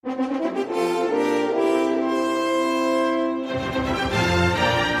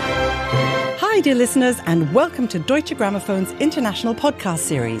Hi, dear listeners, and welcome to Deutsche Gramophone's international podcast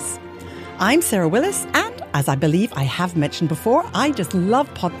series. I'm Sarah Willis, and as I believe I have mentioned before, I just love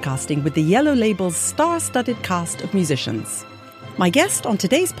podcasting with the Yellow Label's star-studded cast of musicians. My guest on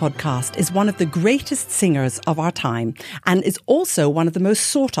today's podcast is one of the greatest singers of our time and is also one of the most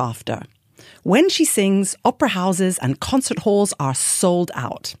sought after. When she sings, opera houses and concert halls are sold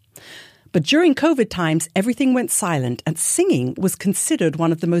out. But during COVID times, everything went silent and singing was considered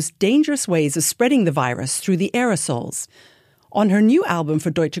one of the most dangerous ways of spreading the virus through the aerosols. On her new album for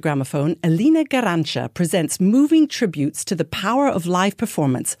Deutsche Grammophon, Alina Garanca presents moving tributes to the power of live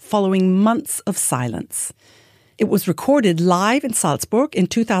performance following months of silence. It was recorded live in Salzburg in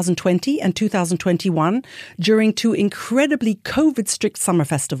 2020 and 2021 during two incredibly COVID-strict summer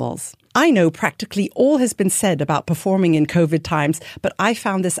festivals. I know practically all has been said about performing in COVID times, but I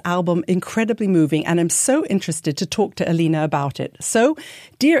found this album incredibly moving and I'm so interested to talk to Alina about it. So,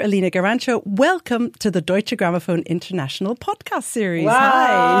 dear Alina Garanca, welcome to the Deutsche Grammophon International podcast series.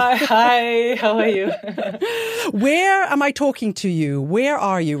 Wow. Hi, how are you? Where am I talking to you? Where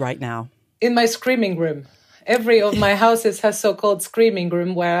are you right now? In my screaming room. Every of my houses has so-called screaming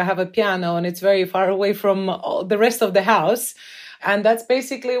room where I have a piano and it's very far away from the rest of the house. And that's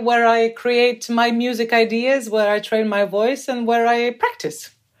basically where I create my music ideas, where I train my voice and where I practice.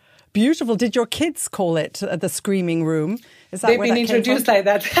 Beautiful. Did your kids call it the screaming room? Is that They've where been that introduced like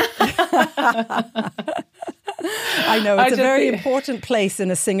that. I know, it's a very important place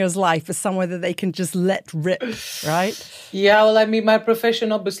in a singer's life, is somewhere that they can just let rip, right? Yeah, well, I mean, my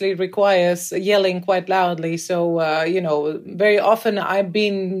profession obviously requires yelling quite loudly. So, very often I've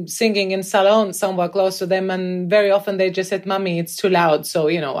been singing in salons somewhere close to them, and very often they just said, "Mommy, it's too loud." So,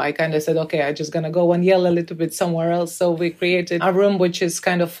 I kind of said, okay, I'm just going to go and yell a little bit somewhere else. So we created a room which is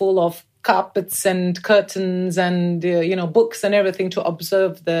kind of full of carpets and curtains and, books and everything to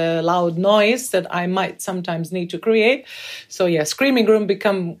observe the loud noise that I might sometimes need to create. So, yeah, screaming room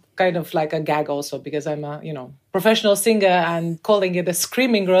become kind of like a gag also because I'm a, professional singer, and calling it a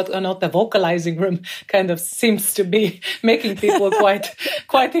screaming room or not the vocalizing room kind of seems to be making people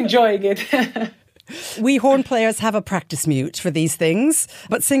quite enjoying it. We horn players have a practice mute for these things,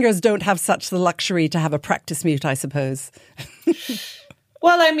 but singers don't have such the luxury to have a practice mute, I suppose.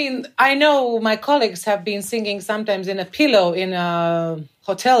 Well, I mean, I know my colleagues have been singing sometimes in a pillow in a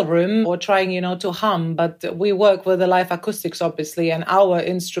hotel room or trying, to hum. But we work with the live acoustics, obviously, and our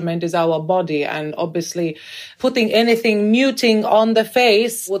instrument is our body. And obviously, putting anything muting on the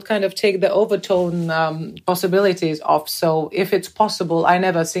face would kind of take the overtone possibilities off. So if it's possible, I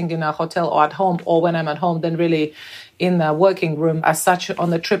never sing in a hotel or at home, or when I'm at home, then really in the working room. As such,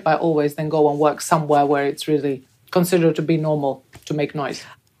 on the trip, I always then go and work somewhere where it's really considered to be normal to make noise.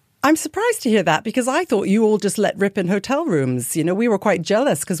 I'm surprised to hear that because I thought you all just let rip in hotel rooms. We were quite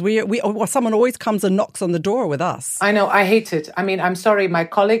jealous because someone always comes and knocks on the door with us. I know, I hate it. I mean, I'm sorry, my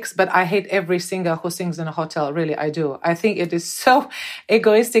colleagues, but I hate every singer who sings in a hotel. Really, I do. I think it is so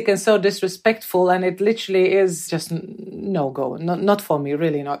egoistic and so disrespectful, and it literally is just no-go. Not for me,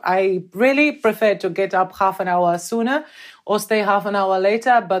 really not. I really prefer to get up half an hour sooner or stay half an hour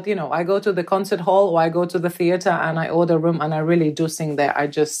later. But, I go to the concert hall or I go to the theater and I order a room and I really do sing there. I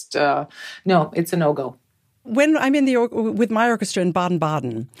just, no, it's a no-go. When I'm with my orchestra in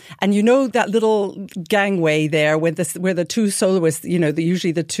Baden-Baden, and that little gangway there where the two soloists,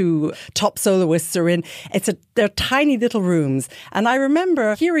 usually the two top soloists are in, they're tiny little rooms. And I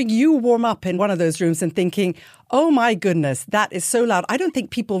remember hearing you warm up in one of those rooms and thinking, oh my goodness, that is so loud. I don't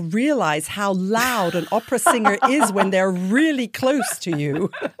think people realize how loud an opera singer is when they're really close to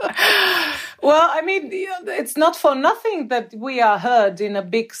you. Well, I mean, it's not for nothing that we are heard in a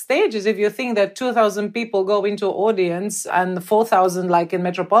big stages. If you think that 2,000 people go into audience and 4,000 like in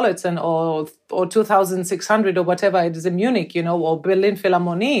Metropolitan or 2,600 or whatever it is in Munich, or Berlin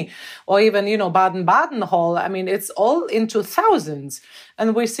Philharmonie or even, Baden-Baden Hall. I mean, it's all into thousands.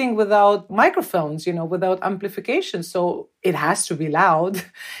 And we sing without microphones, without amplification. So it has to be loud.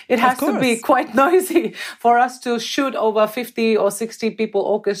 It has to be quite noisy for us to shoot over 50 or 60 people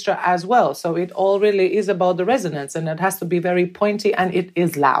orchestra as well. So it all really is about the resonance, and it has to be very pointy, and it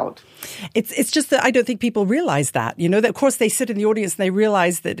is loud. It's just that I don't think people realize that, that of course they sit in the audience and they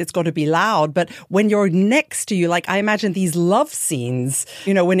realize that it's got to be loud. But when you're next to you, like I imagine these love scenes,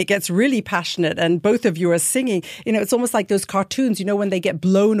 when it gets really passionate and both of you are singing, it's almost like those cartoons, when they get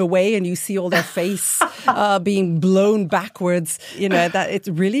blown away and you see all their face being blown backwards, that it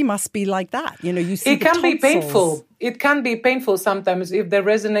really must be like that. You see it can be painful. it can be painful sometimes if the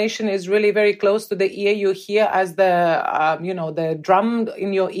resonance is really very close to the ear. You hear as the drum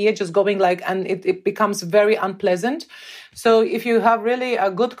in your ear just going like, and it becomes very unpleasant. So if you have really a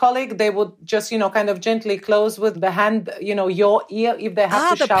good colleague, they would just, kind of gently close with the hand, your ear if they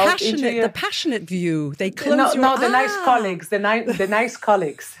have to shout into you. The passionate view. They close the nice colleagues, the nice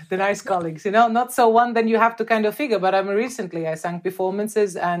colleagues, not so one, then you have to kind of figure. But recently I sang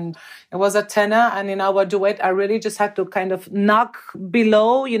performances and it was a tenor, and in our duet, I really just had to kind of knock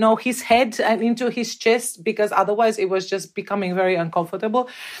below, his head and into his chest, because otherwise it was just becoming very uncomfortable.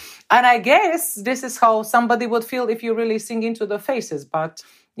 And I guess this is how somebody would feel if you really sing into the faces. But,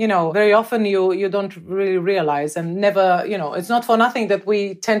 very often you don't really realize, and never, it's not for nothing that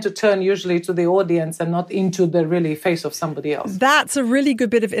we tend to turn usually to the audience and not into the really face of somebody else. That's a really good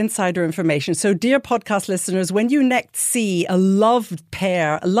bit of insider information. So, dear podcast listeners, when you next see a love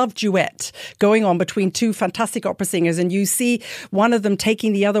pair, a love duet going on between two fantastic opera singers, and you see one of them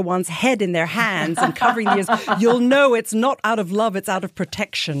taking the other one's head in their hands and covering the ears, you'll know it's not out of love, it's out of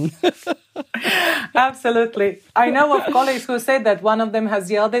protection. Absolutely. I know of colleagues who said that one of them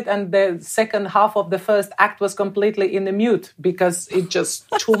has yelled it and the second half of the first act was completely in the mute because it's just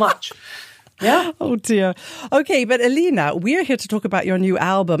too much. Yeah. Oh, dear. Okay, but Elina, we're here to talk about your new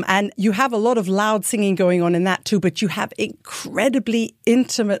album, and you have a lot of loud singing going on in that too, but you have incredibly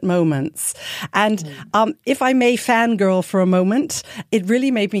intimate moments. And if I may fangirl for a moment, it really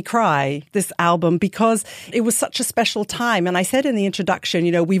made me cry, this album, because it was such a special time. And I said in the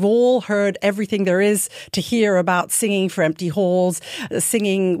introduction, we've all heard everything there is to hear about singing for empty halls,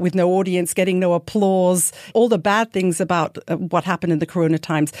 singing with no audience, getting no applause, all the bad things about what happened in the Corona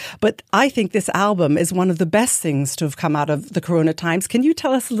times. But I think this album is one of the best things to have come out of the Corona times. Can you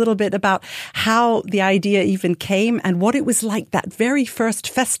tell us a little bit about how the idea even came and what it was like that very first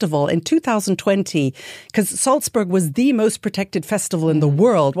festival in 2020? Because Salzburg was the most protected festival in the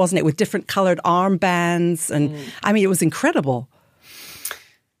world, wasn't it? With different colored armbands. And it was incredible.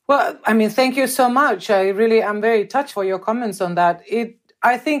 Well, thank you so much. I really am very touched for your comments on that.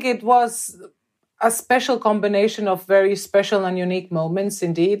 I think it was a special combination of very special and unique moments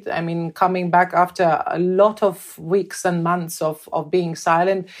indeed. Coming back after a lot of weeks and months of being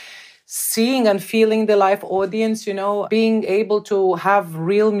silent, seeing and feeling the live audience, being able to have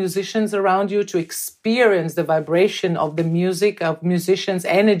real musicians around you, to experience the vibration of the music, of musicians,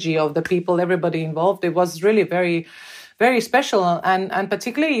 energy of the people, everybody involved. It was really very, very special. And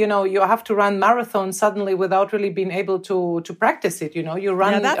particularly, you have to run marathons suddenly without really being able to practice it. You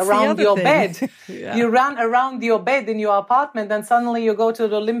run around your bed. Yeah. You run around your bed in your apartment, and suddenly you go to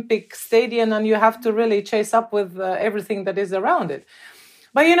the Olympic Stadium and you have to really chase up with everything that is around it.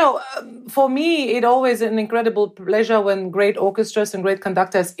 But, for me, it always an incredible pleasure when great orchestras and great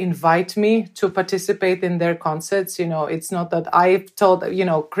conductors invite me to participate in their concerts. It's not that I've told,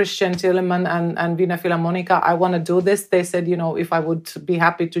 Christian Thielemann and Wiener Philharmoniker, I want to do this. They said, if I would be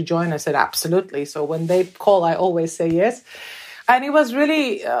happy to join. I said, absolutely. So when they call, I always say yes. And it was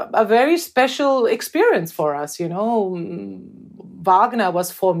really a very special experience for us, Wagner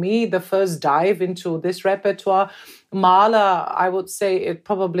was, for me, the first dive into this repertoire. Mahler, I would say it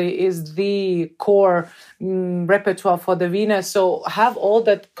probably is the core repertoire for the Wiener. So have all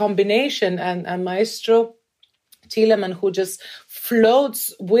that combination and Maestro Thielemann, who just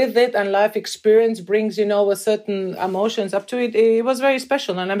floats with it, and life experience brings, a certain emotions up to it. It was very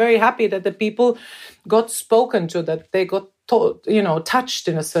special. And I'm very happy that the people got spoken to, that they got touched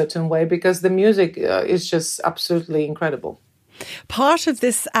in a certain way, because the music is just absolutely incredible. Part of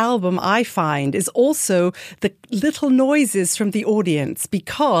this album, I find, is also the little noises from the audience,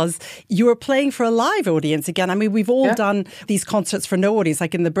 because you are playing for a live audience again. We've all done these concerts for no audience,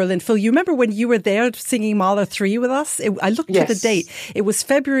 like in the Berlin Phil. You remember when you were there singing Mahler 3 with us? I looked at the date. It was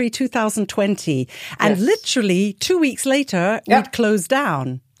February 2020. And literally 2 weeks later, we'd closed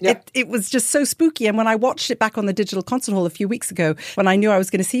down. Yeah. It was just so spooky. And when I watched it back on the Digital Concert Hall a few weeks ago, when I knew I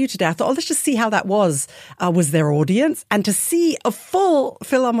was going to see you today, I thought, let's just see how that was. Was there audience? And to see a full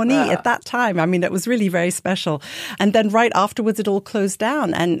Philharmonie at that time, it was really very special. And then right afterwards, it all closed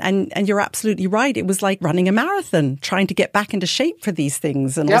down. And you're absolutely right. It was like running a marathon, trying to get back into shape for these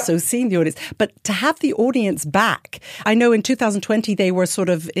things, and also seeing the audience. But to have the audience back, I know in 2020, they were sort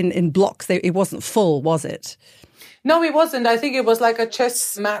of in blocks. It wasn't full, was it? No, it wasn't. I think it was like a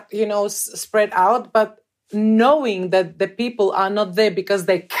chess mat, spread out. But knowing that the people are not there because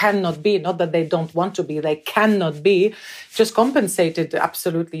they cannot be, not that they don't want to be, they cannot be, just compensated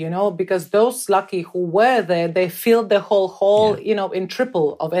absolutely, because those lucky who were there, they filled the whole hall, in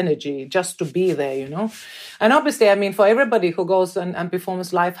triple of energy just to be there, And obviously, I mean, for everybody who goes and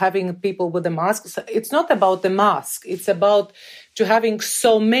performs live, having people with the masks, it's not about the mask. It's about to having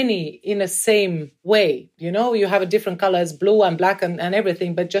so many in the same way, you have a different colors, blue and black and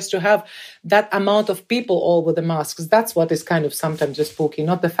everything, but just to have that amount of people all with the masks, that's what is kind of sometimes just spooky,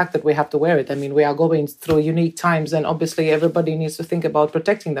 not the fact that we have to wear it. I mean, we are going through unique times and obviously everybody needs to think about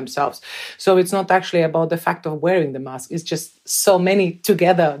protecting themselves. So it's not actually about the fact of wearing the mask. It's just so many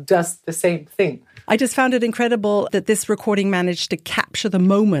together does the same thing. I just found it incredible that this recording managed to capture the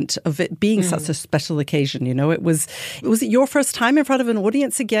moment of it being such a special occasion. Was it your first time in front of an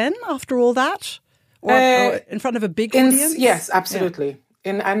audience again after all that? Or in front of a big audience? Yes, absolutely. Yeah.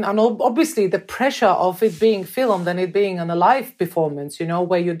 And obviously the pressure of it being filmed and it being on a live performance,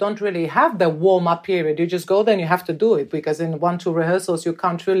 where you don't really have the warm-up period. You just go there and you have to do it because in 1-2 rehearsals, you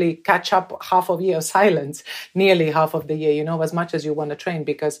can't really catch up half of year of silence, nearly half of the year, as much as you want to train,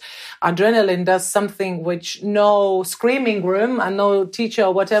 because adrenaline does something which no screaming room and no teacher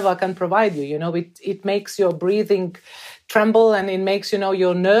or whatever can provide you. It makes your breathing tremble and it makes,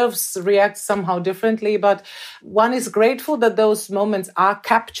 your nerves react somehow differently. But one is grateful that those moments are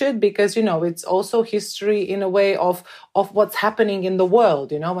captured because, it's also history in a way of what's happening in the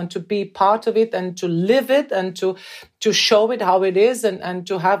world, and to be part of it and to live it and to show it how it is and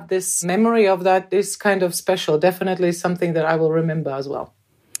to have this memory of that is kind of special. Definitely something that I will remember as well.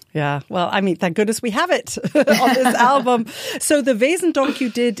 Yeah, well, I mean, thank goodness we have it on this album. So the Wesendonck you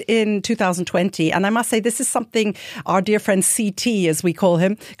did in 2020, and I must say this is something our dear friend CT, as we call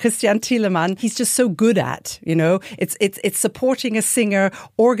him, Christian Thielemann, he's just so good at, It's supporting a singer,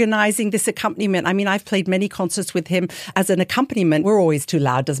 organizing this accompaniment. I mean, I've played many concerts with him as an accompaniment. We're always too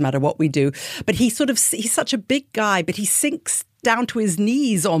loud, doesn't matter what we do. But he's such a big guy, but he sinks down to his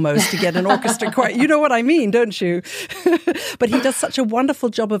knees almost to get an orchestra choir. You know what I mean, don't you? But he does such a wonderful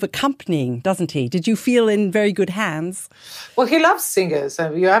job of accompanying, doesn't he? Did you feel in very good hands? Well, he loves singers.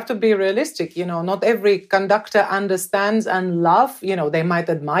 You have to be realistic. Not every conductor understands and love. They might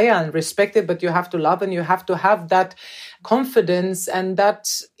admire and respect it, but you have to love and you have to have that confidence and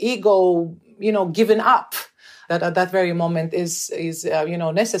that ego, given up. That at that very moment is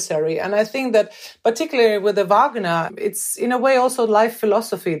necessary. And I think that particularly with the Wagner, it's in a way also life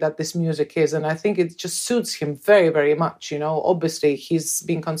philosophy that this music is. And I think it just suits him very, very much. Obviously he's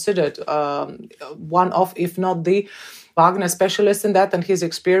been considered one of, if not the Wagner specialist in that. And his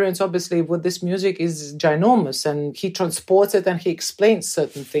experience obviously with this music is ginormous and he transports it and he explains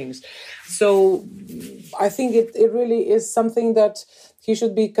certain things. So I think it really is something that he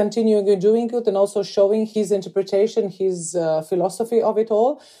should be continuing doing it and also showing his interpretation, his philosophy of it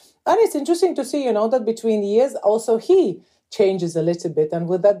all. And it's interesting to see, that between years also he changes a little bit. And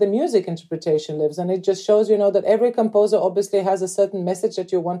with that, the music interpretation lives. And it just shows, that every composer obviously has a certain message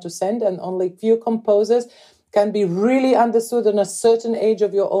that you want to send. And only few composers can be really understood in a certain age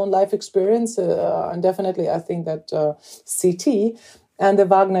of your own life experience. And definitely, I think that CT and the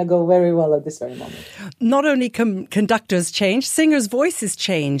Wagner go very well at this very moment. Not only conductors change, singers' voices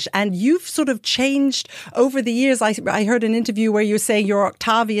change. And you've sort of changed over the years. I heard an interview where you're saying your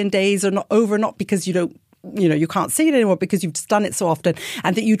Octavian days are not over, not because you don't you can't sing it anymore because you've done it so often,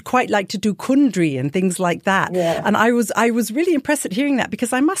 and that you'd quite like to do Kundry and things like that. Yeah. And I was really impressed at hearing that,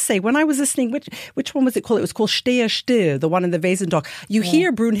 because I must say, when I was listening, which one was it called? It was called Stehe still, the one in the Wesendonck. You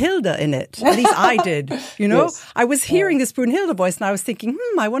hear Brunhilde in it. At least I did, Yes. I was hearing this Brunhilde voice and I was thinking,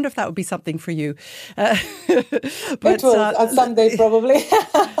 I wonder if that would be something for you. But it will, at some day probably.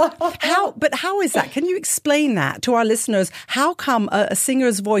 How is that? Can you explain that to our listeners? How come a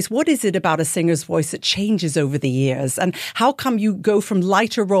singer's voice, what is it about a singer's voice that changes over the years? And how come you go from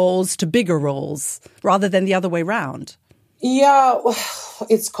lighter roles to bigger roles rather than the other way round? Yeah,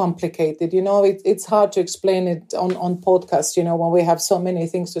 it's complicated. It's hard to explain it on podcasts, when we have so many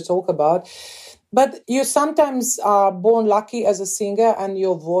things to talk about. But you sometimes are born lucky as a singer and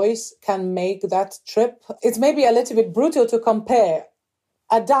your voice can make that trip. It's maybe a little bit brutal to compare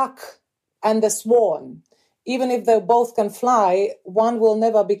a duck and a swan. Even if they both can fly, one will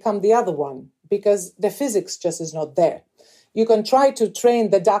never become the other one because the physics just is not there. You can try to train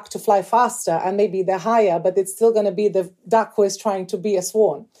the duck to fly faster and maybe they're higher, but it's still going to be the duck who is trying to be a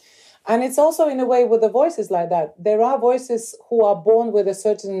swan. And it's also in a way with the voices like that. There are voices who are born with a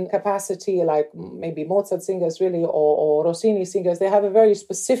certain capacity, like maybe Mozart singers really, or Rossini singers. They have a very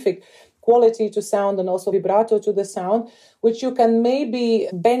specific quality to sound and also vibrato to the sound, which you can maybe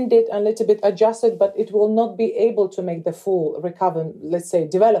bend it and a little bit adjust it, but it will not be able to make the full recover, let's say,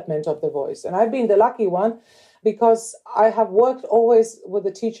 development of the voice. And I've been the lucky one because I have worked always with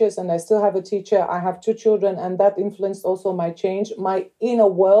the teachers and I still have a teacher. I have 2 children, and that influenced also my change, my inner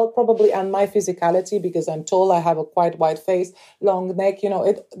world probably, and my physicality, because I'm tall, I have a quite wide face, long neck,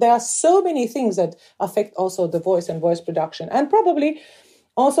 there are so many things that affect also the voice and voice production. And probably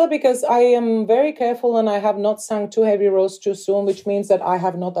also because I am very careful and I have not sung too heavy roles too soon, which means that I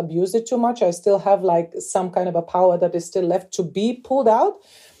have not abused it too much. I still have like some kind of a power that is still left to be pulled out.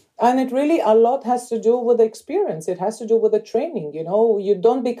 And it really a lot has to do with the experience. It has to do with the training. You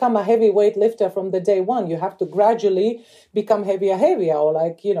don't become a heavyweight lifter from the day one. You have to gradually become heavier, or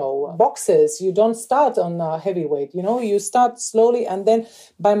like, boxers. You don't start on heavyweight. You start slowly, and then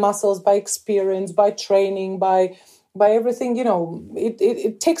by muscles, by experience, by training, by everything,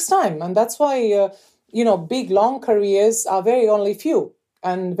 it takes time. And that's why, big, long careers are very only few.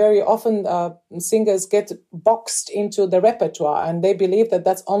 And very often singers get boxed into the repertoire, and they believe that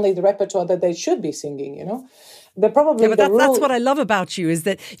that's only the repertoire that they should be singing, That's what I love about you, is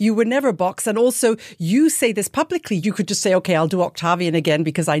that you were never boxed. And also you say this publicly. You could just say, okay, I'll do Octavian again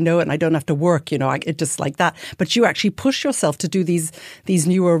because I know it and I don't have to work, it just like that. But you actually push yourself to do these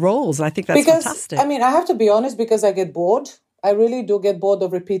newer roles. And I think that's fantastic. I have to be honest, because I get bored. I really do get bored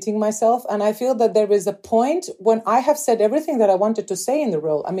of repeating myself. And I feel that there is a point when I have said everything that I wanted to say in the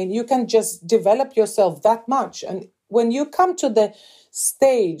role. You can just develop yourself that much. And when you come to the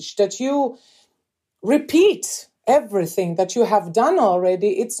stage that you repeat everything that you have done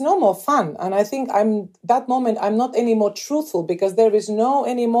already, it's no more fun. And I think I'm not any more truthful, because there is no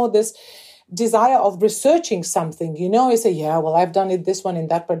anymore this desire of researching something. You say, yeah, well, I've done this one in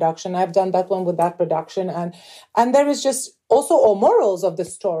that production, I've done that one with that production, and there is just also all morals of the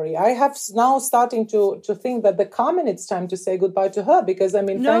story. I have now starting to think that the Carmen, it's time to say goodbye to her, because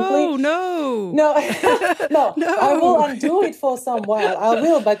frankly, no, I will undo it for some while. I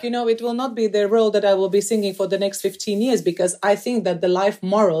will, but it will not be the role that I will be singing for the next 15 years, because I think that the life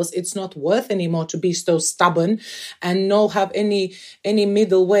morals, it's not worth anymore to be so stubborn and no have any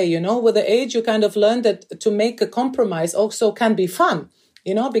middle way. With the age, you kind of learn that to make a compromise also can be fun.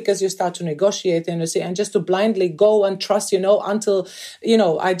 Because you start to negotiate and just to blindly go and trust, until,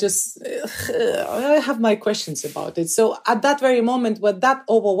 I have my questions about it. So at that very moment where that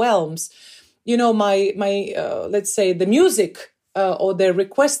overwhelms, my let's say the music or the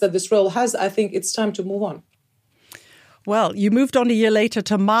request that this role has, I think it's time to move on. Well, you moved on a year later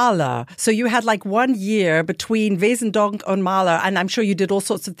to Mahler. So you had like 1 year between Wesendonck and Mahler, and I'm sure you did all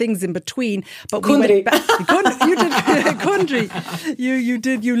sorts of things in between. But Kundry. We went back. You did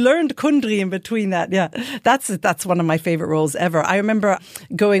Kundry. You learned Kundry in between that. Yeah, that's one of my favorite roles ever. I remember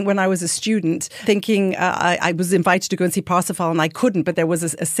going when I was a student, thinking I was invited to go and see Parsifal, and I couldn't. But there was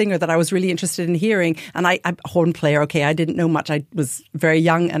a singer that I was really interested in hearing, and I'm a horn player. Okay, I didn't know much. I was very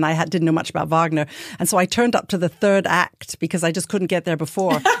young, and I didn't know much about Wagner, and so I turned up to the third act because I just couldn't get there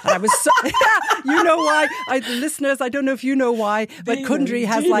before. And I was so, you know why? Listeners, I don't know if you know why, but Kundry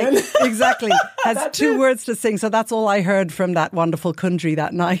has has 2 words to sing. So that's all I heard from that wonderful Kundry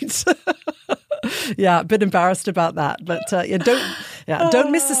that night. Yeah, a bit embarrassed about that, but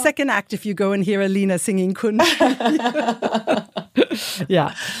don't miss the second act if you go and hear Alina singing Kundry.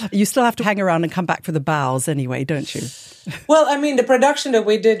 Yeah, you still have to hang around and come back for the bows anyway, don't you? Well, the production that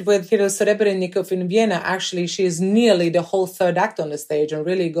we did with Kirill Serebrennikov in Vienna, actually, she is nearly the whole third act on the stage and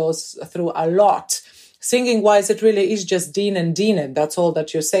really goes through a lot. Singing-wise, it really is just Dean and Dean. That's all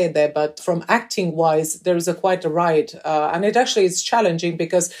that you say there. But from acting-wise, there is quite a ride. And it actually is challenging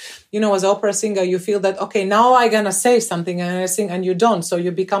because, as an opera singer, you feel that, okay, now I'm going to say something and I sing, and you don't. So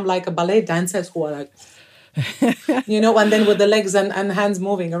you become like a ballet dancer who are like... and then with the legs and hands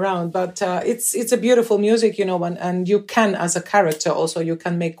moving around. But it's a beautiful music, and you can, as a character also, you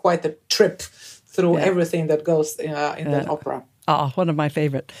can make quite a trip through everything that goes in that opera. Oh, one of my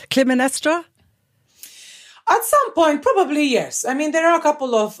favorite. Clytemnestra? At some point, probably yes. There are a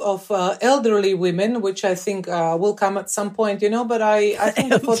couple of elderly women, which I think will come at some point, but I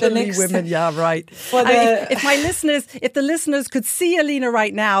think for the next... women, yeah, right. If the listeners could see Alina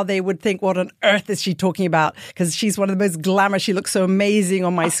right now, they would think, what on earth is she talking about? Because she's one of the most glamorous, she looks so amazing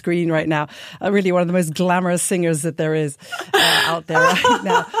on my screen right now. Really one of the most glamorous singers that there is out there right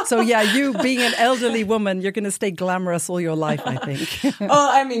now. So yeah, you being an elderly woman, you're going to stay glamorous all your life, I think.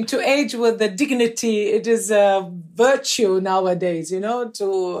 To age with the dignity, it is virtue nowadays,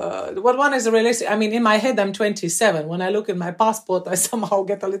 to what one is realistic. In my head, I'm 27. When I look at my passport, I somehow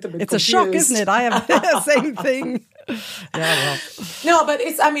get a little bit confused. It's a shock, isn't it? I have the same thing. Well. No, but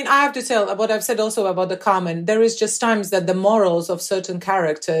I have to tell what I've said also about the Carmen. There is just times that the morals of certain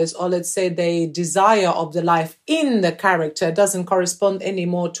characters, or let's say the desire of the life in the character, doesn't correspond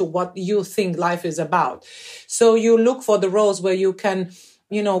anymore to what you think life is about. So you look for the roles where you can,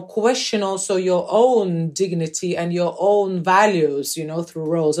 question also your own dignity and your own values, through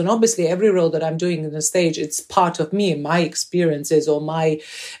roles. And obviously every role that I'm doing in the stage, it's part of me, my experiences or my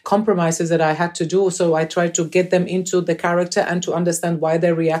compromises that I had to do. So I try to get them into the character and to understand why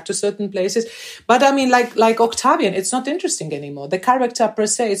they react to certain places. But like Octavian, it's not interesting anymore. The character per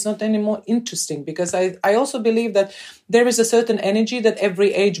se, it's not anymore interesting, because I also believe that there is a certain energy that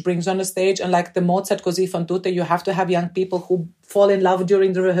every age brings on the stage. And like the Mozart Così fan tutte, you have to have young people who fall in love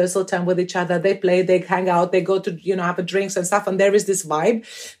during the rehearsal time with each other. They play, they hang out, they go to, have a drinks and stuff. And there is this vibe,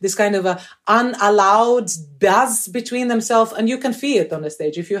 this kind of a unallowed buzz between themselves. And you can feel it on the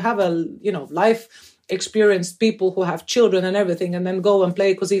stage. If you have a, life experienced people who have children and everything, and then go and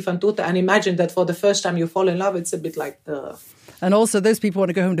play Così fan tutte and imagine that for the first time you fall in love, it's a bit like the... And also those people want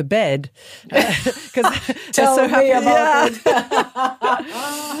to go home to bed. Tell me about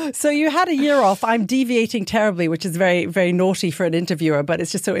it. So you had a year off. I'm deviating terribly, which is very, very naughty for an interviewer, but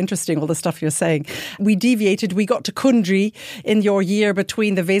it's just so interesting, all the stuff you're saying. We deviated. We got to Kundry in your year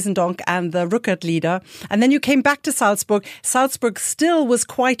between the Wesendonck and the Rückert-Lieder. And then you came back to Salzburg. Salzburg still was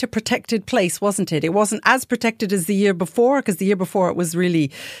quite a protected place, wasn't it? It wasn't as protected as the year before, because the year before it was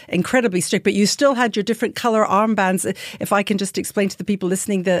really incredibly strict. But you still had your different colour armbands. If I can just explain to the people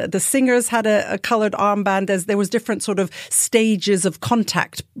listening, the singers had a coloured armband. There was different sort of stages of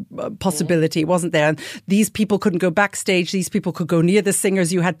contact possibility, wasn't there? And these people couldn't go backstage. These people could go near the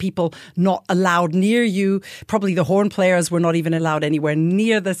singers. You had people not allowed near you. Probably the horn players were not even allowed anywhere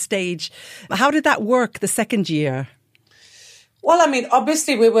near the stage. How did that work the second year? Well,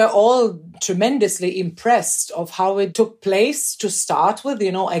 obviously we were all tremendously impressed of how it took place to start with,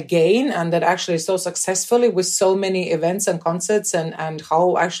 again, and that actually so successfully with so many events and concerts, and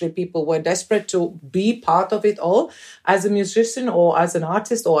how actually people were desperate to be part of it all as a musician or as an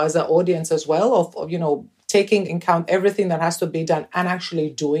artist or as an audience as well, of taking in count everything that has to be done and actually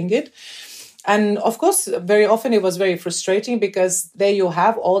doing it. And of course, very often it was very frustrating, because there you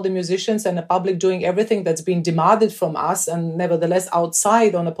have all the musicians and the public doing everything that's been demanded from us. And nevertheless,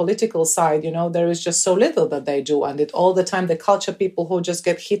 outside on the political side, there is just so little that they do. And all the time, the culture people who just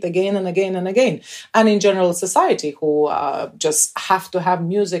get hit again and again and again. And in general society, who just have to have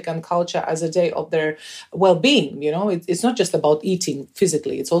music and culture as a day of their well-being. It's not just about eating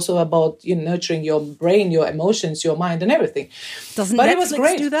physically. It's also about nurturing your brain, your emotions, your mind and everything. Doesn't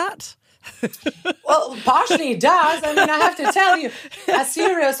Netflix do that? Well, partially it does. I have to tell you, a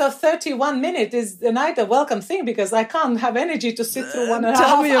series of 31 minutes is neither welcome thing, because I can't have energy to sit through 1.5 hours.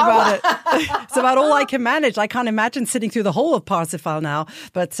 Tell me about it. It's about all I can manage. I can't imagine sitting through the whole of Parsifal now.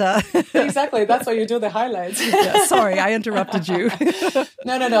 But exactly, that's why you do the highlights. Yeah, sorry, I interrupted you.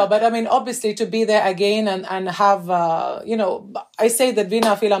 No. But obviously to be there again and have, I say that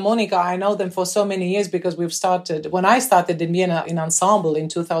Wiener Philharmoniker, I know them for so many years, because when I started in Vienna in ensemble in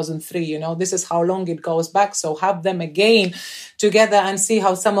 2003, this is how long it goes back. So have them again together and see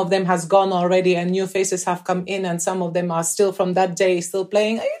how some of them has gone already and new faces have come in, and some of them are still from that day still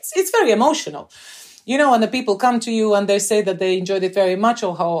playing. It's very emotional. And the people come to you and they say that they enjoyed it very much,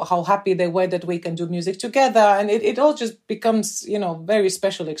 or how happy they were that we can do music together. And it all just becomes, very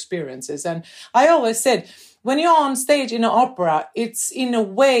special experiences. And I always said, when you're on stage in an opera, it's in a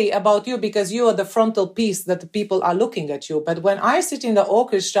way about you, because you are the frontal piece that the people are looking at you. But when I sit in the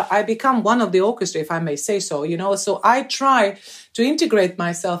orchestra, I become one of the orchestra, if I may say so, So I try to integrate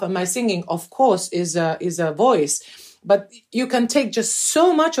myself, and my singing, of course, is a voice. But you can take just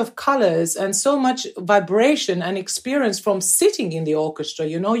so much of colors and so much vibration and experience from sitting in the orchestra.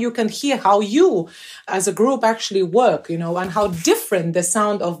 You can hear how you as a group actually work, and how different the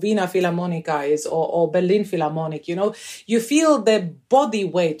sound of Wiener Philharmonica is or Berlin Philharmonic. You feel the body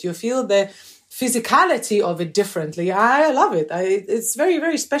weight, you feel the physicality of it differently. I love it. It's very,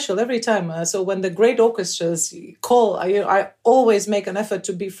 very special every time. So when the great orchestras call, I always make an effort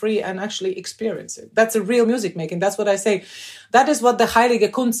to be free and actually experience it. That's a real music making. That's what I say. That is what the Heilige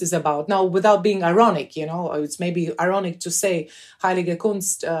Kunst is about. Now, without being ironic, it's maybe ironic to say Heilige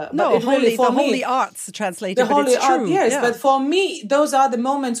Kunst. No, but really, the holy arts translated, the but it's holy art, true. yes. Yeah. But for me, those are the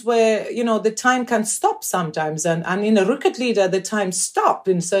moments where, the time can stop sometimes. And in a Rückert-Lieder, the time stops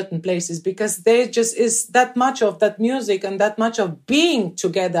in certain places, because there just is that much of that music and that much of being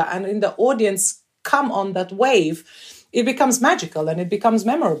together, and in the audience come on that wave. It becomes magical and it becomes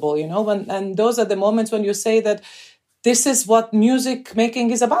memorable, and those are the moments when you say that this is what music making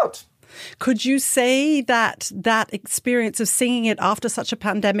is about. Could you say that experience of singing it after such a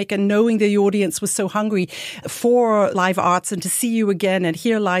pandemic and knowing the audience was so hungry for live arts and to see you again and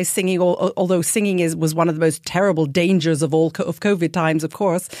hear live singing, although singing was one of the most terrible dangers of COVID times, of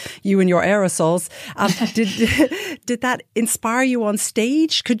course, you and your aerosols, did that inspire you on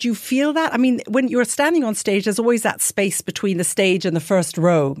stage? Could you feel that? I mean, when you're standing on stage, there's always that space between the stage and the first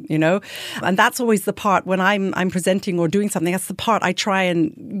row, you know, and that's always the part when I'm presenting or doing something. That's the part I try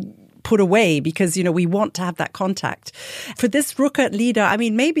and put away because, you know, we want to have that contact. For this Rückert-Lieder, I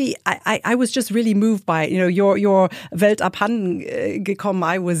mean, maybe I was just really moved by it. You know, your Welt abhanden gekommen,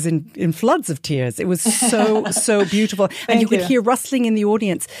 I was in floods of tears. It was so beautiful. And you could hear rustling in the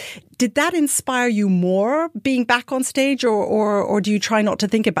audience. Did that inspire you more being back on stage or do you try not to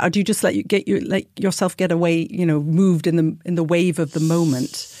think about it? Or do you just let yourself get away, you know, moved in the wave of the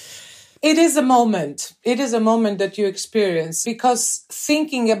moment? It is a moment. It is a moment that you experience because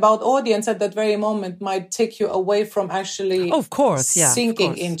thinking about audience at that very moment might take you away from actually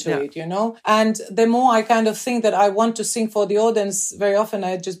sinking into it, you know? And the more I kind of think that I want to sing for the audience, very often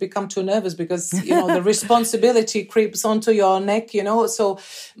I just become too nervous because, you know, the responsibility creeps onto your neck, you know? So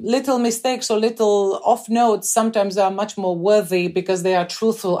little mistakes or little off notes sometimes are much more worthy because they are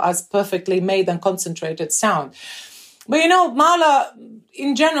truthful as perfectly made and concentrated sound. But, you know, Mahler,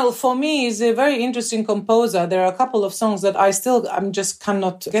 in general, for me, is a very interesting composer. There are a couple of songs that I just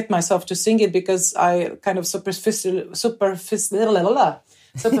cannot get myself to sing it because I kind of superficially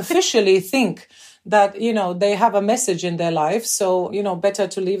think that, you know, they have a message in their life. So, you know, better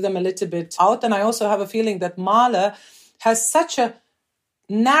to leave them a little bit out. And I also have a feeling that Mahler has such a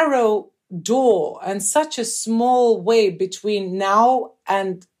narrow door and such a small way between now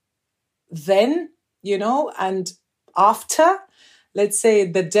and then, you know, and after, let's say,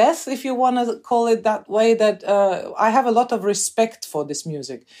 the death, if you want to call it that way, that I have a lot of respect for this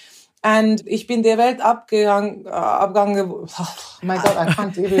music. And ich bin der Welt abgegangen, oh my God, I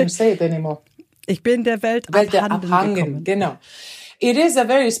can't even say it anymore. Ich bin der Welt abhangen, genau. It is a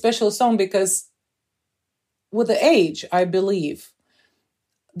very special song because with the age, I believe,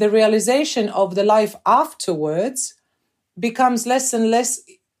 the realization of the life afterwards becomes less and less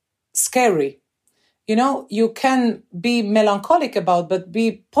scary. You know, you can be melancholic but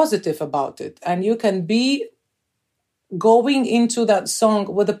be positive about it. And you can be going into that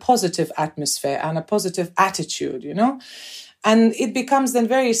song with a positive atmosphere and a positive attitude, you know. And it becomes then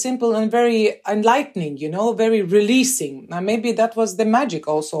very simple and very enlightening, you know, very releasing. And maybe that was the magic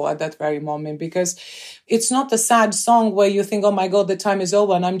also at that very moment, because it's not a sad song where you think, oh my God, the time is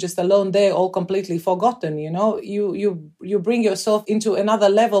over and I'm just alone there, all completely forgotten, you know. You bring yourself into another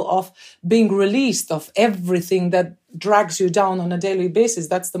level of being released of everything that drags you down on a daily basis.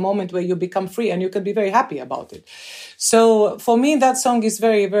 That's the moment where you become free and you can be very happy about it. So for me, that song is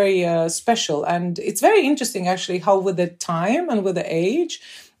very, very special. And it's very interesting, actually, how with the time and with the age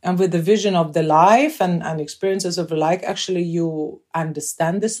and with the vision of the life and experiences of the life, actually you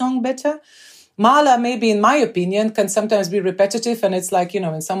understand the song better. Mahler, maybe in my opinion, can sometimes be repetitive, and it's like, you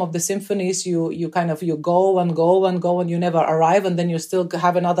know, in some of the symphonies, you go and go and go and you never arrive, and then you still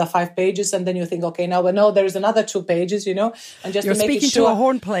have another 5 pages, and then you think, okay, now there's another 2 pages, you know, and just you're to make speaking it sure. To a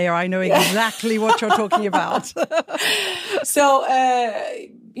horn player, I know exactly what you're talking about. So,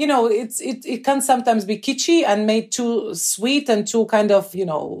 you know, it can sometimes be kitschy and made too sweet and too kind of, you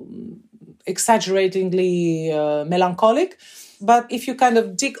know, exaggeratingly melancholic. But if you kind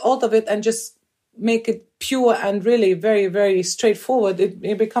of dig out of it and just make it pure and really very, very straightforward,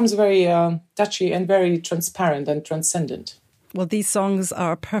 it becomes very touchy and very transparent and transcendent. Well, these songs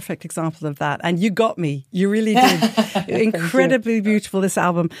are a perfect example of that. And you got me. You really did. Incredibly beautiful, this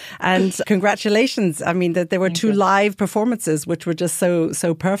album. And congratulations. I mean, that there were Thank 2 you. Live performances, which were just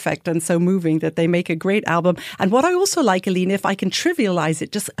so perfect and so moving that they make a great album. And what I also like, Aline, if I can trivialize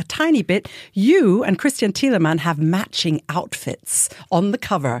it just a tiny bit, you and Christian Thielemann have matching outfits on the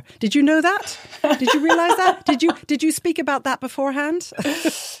cover. Did you know that? Did you realize that? Did you speak about that beforehand?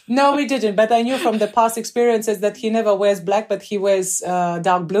 No, we didn't. But I knew from the past experiences that he never wears black, but he wears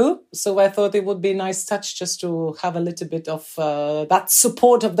dark blue. So I thought it would be a nice touch just to have a little bit of that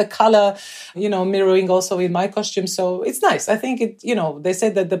support of the color, you know, mirroring also in my costume. So it's nice. I think it, you know, they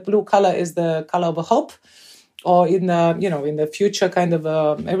said that the blue color is the color of hope, or in the, you know, in the future kind of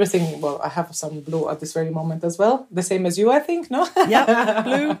everything. Well, I have some blue at this very moment as well. The same as you, I think, no?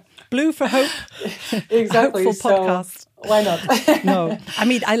 Yeah, blue for hope. Exactly. Hopeful podcast. Why not? No. I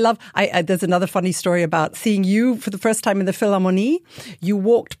mean, there's another funny story about seeing you for the first time in the Philharmonie. You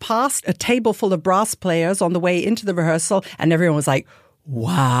walked past a table full of brass players on the way into the rehearsal and everyone was like,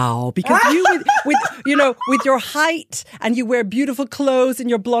 wow, because you with your height, and you wear beautiful clothes, and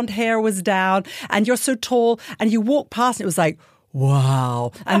your blonde hair was down, and you're so tall, and you walk past and it was like,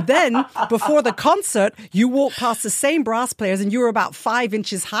 wow. And then before the concert, you walked past the same brass players and you were about 5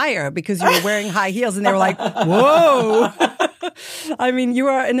 inches higher because you were wearing high heels, and they were like, whoa. I mean, you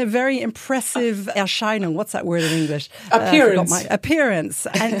are in a very impressive Erscheinung. What's that word in English? Appearance.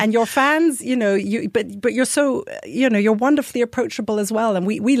 And your fans, but you're so, you're wonderfully approachable as well. And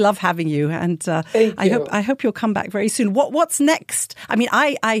we love having you. And I hope you'll come back very soon. What's next? I mean,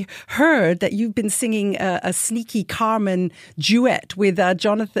 I heard that you've been singing a sneaky Carmen duet with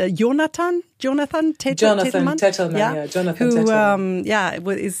Jonathan Tettelman.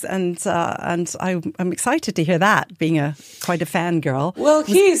 And I'm excited to hear that, being quite a fangirl. Well,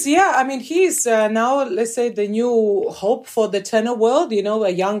 he's now, let's say, the new hope for the tenor world,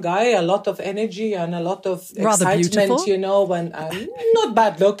 a young guy, a lot of energy and a lot of excitement, and not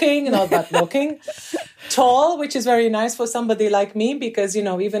bad looking, tall, which is very nice for somebody like me, because,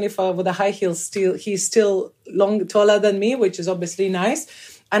 even if with a high heel, he's still taller than me, which is obviously nice.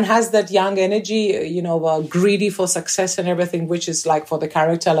 And has that young energy, greedy for success and everything, which is like for the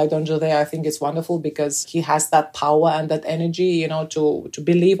character like Don José, I think it's wonderful because he has that power and that energy, to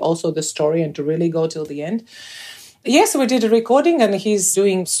believe also the story and to really go till the end. Yes, we did a recording, and he's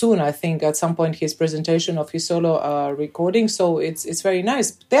doing soon, I think, at some point, his presentation of his solo recording. So it's very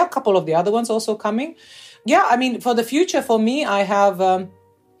nice. There are a couple of the other ones also coming. Yeah, I mean, for the future, for me, I have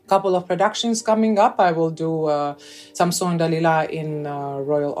couple of productions coming up. I will do Samson and Dalila in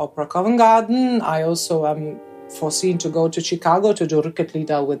Royal Opera Covent Garden. I also am foreseen to go to Chicago to do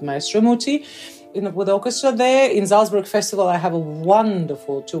Rückert-Lieder with Maestro Muti with orchestra there. In Salzburg Festival, I have a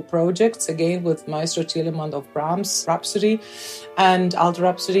wonderful 2 projects, again with Maestro Telemann of Brahms Rhapsody and Alto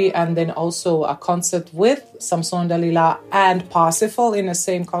Rhapsody, and then also a concert with Samson and Dalila and Parsifal in the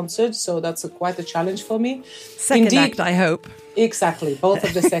same concert. So that's quite a challenge for me. Second act, I hope. Exactly, both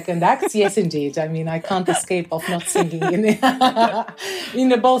of the second acts. Yes, indeed. I mean, I can't escape of not singing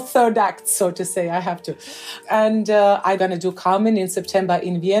in both third acts, so to say. I have to. And I'm going to do Carmen in September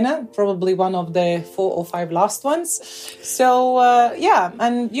in Vienna, probably one of the 4 or 5 last ones. So,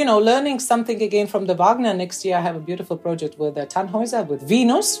 and, learning something again from the Wagner. Next year, I have a beautiful project with Tannhäuser, with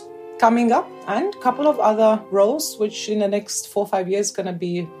Venus coming up, and a couple of other roles, which in the next 4 or 5 years going to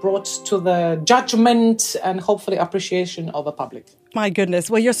be brought to the judgment and hopefully appreciation of a public. My goodness.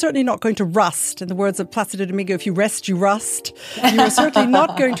 Well, you're certainly not going to rust. In the words of Placido Domingo, if you rest, you rust. You are certainly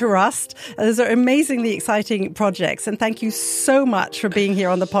not going to rust. Those are amazingly exciting projects. And thank you so much for being here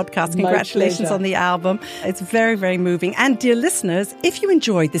on the podcast. Congratulations on the album. It's very, very moving. And dear listeners, if you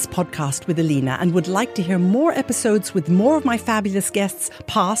enjoyed this podcast with Alina and would like to hear more episodes with more of my fabulous guests,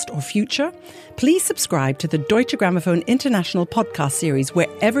 past or future, please subscribe to the Deutsche Grammophon International podcast series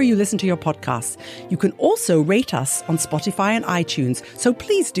wherever you listen to your podcasts. You can also rate us on Spotify and iTunes. So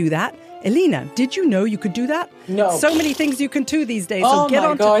please do that. Alina, did you know you could do that? No. So many things you can do these days. Oh, so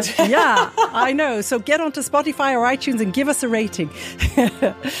my God. Yeah, I know. So get onto Spotify or iTunes and give us a rating.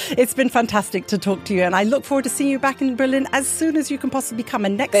 It's been fantastic to talk to you. And I look forward to seeing you back in Berlin as soon as you can possibly come.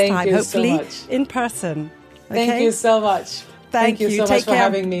 And next time, hopefully, in person. Okay? Thank you so much. Thank you so much for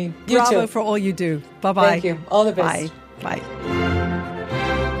having me. Bravo for all you do. Bye-bye. Thank you. All the best. Bye. Bye.